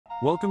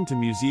Welcome to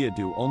Museu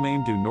do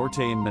Homem do Norte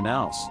in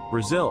Manaus,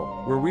 Brazil,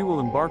 where we will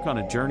embark on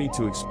a journey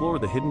to explore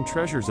the hidden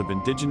treasures of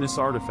indigenous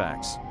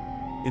artifacts.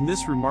 In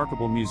this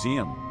remarkable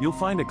museum, you'll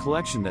find a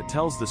collection that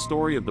tells the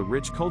story of the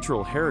rich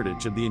cultural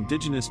heritage of the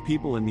indigenous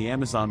people in the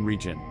Amazon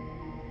region.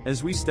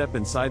 As we step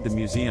inside the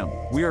museum,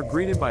 we are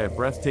greeted by a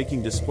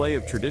breathtaking display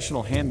of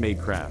traditional handmade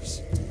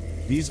crafts.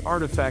 These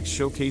artifacts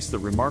showcase the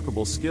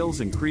remarkable skills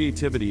and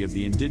creativity of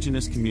the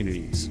indigenous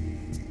communities.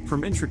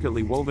 From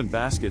intricately woven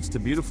baskets to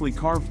beautifully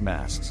carved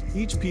masks,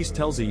 each piece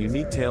tells a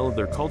unique tale of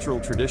their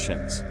cultural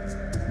traditions.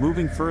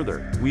 Moving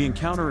further, we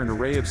encounter an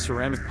array of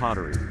ceramic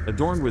pottery,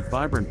 adorned with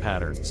vibrant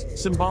patterns,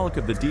 symbolic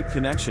of the deep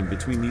connection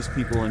between these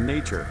people and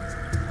nature.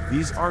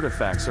 These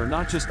artifacts are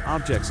not just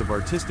objects of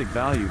artistic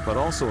value but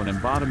also an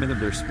embodiment of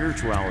their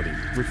spirituality,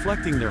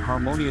 reflecting their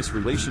harmonious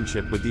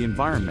relationship with the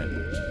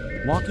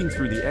environment. Walking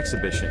through the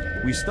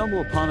exhibition, we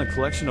stumble upon a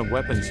collection of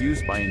weapons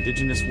used by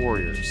indigenous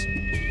warriors.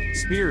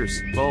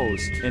 Spears,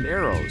 bows, and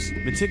arrows,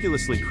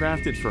 meticulously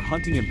crafted for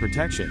hunting and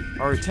protection,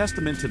 are a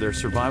testament to their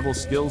survival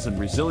skills and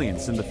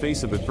resilience in the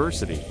face of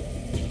adversity.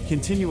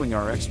 Continuing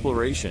our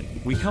exploration,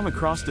 we come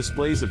across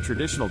displays of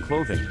traditional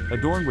clothing,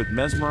 adorned with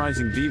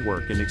mesmerizing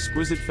beadwork and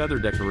exquisite feather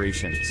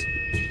decorations.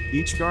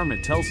 Each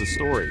garment tells a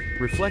story,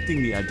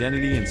 reflecting the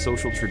identity and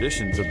social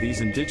traditions of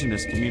these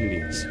indigenous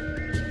communities.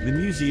 The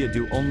Museu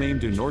do Homem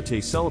do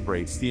Norte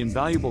celebrates the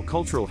invaluable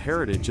cultural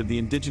heritage of the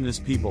indigenous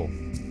people.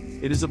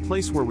 It is a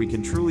place where we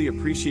can truly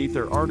appreciate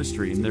their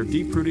artistry and their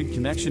deep-rooted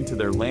connection to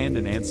their land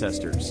and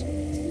ancestors.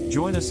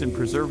 Join us in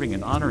preserving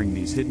and honoring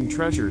these hidden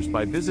treasures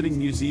by visiting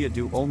Museu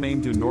do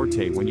Homem do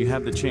Norte when you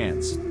have the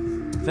chance.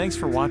 Thanks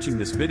for watching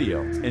this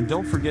video, and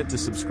don't forget to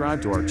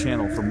subscribe to our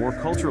channel for more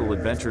cultural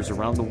adventures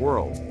around the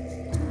world.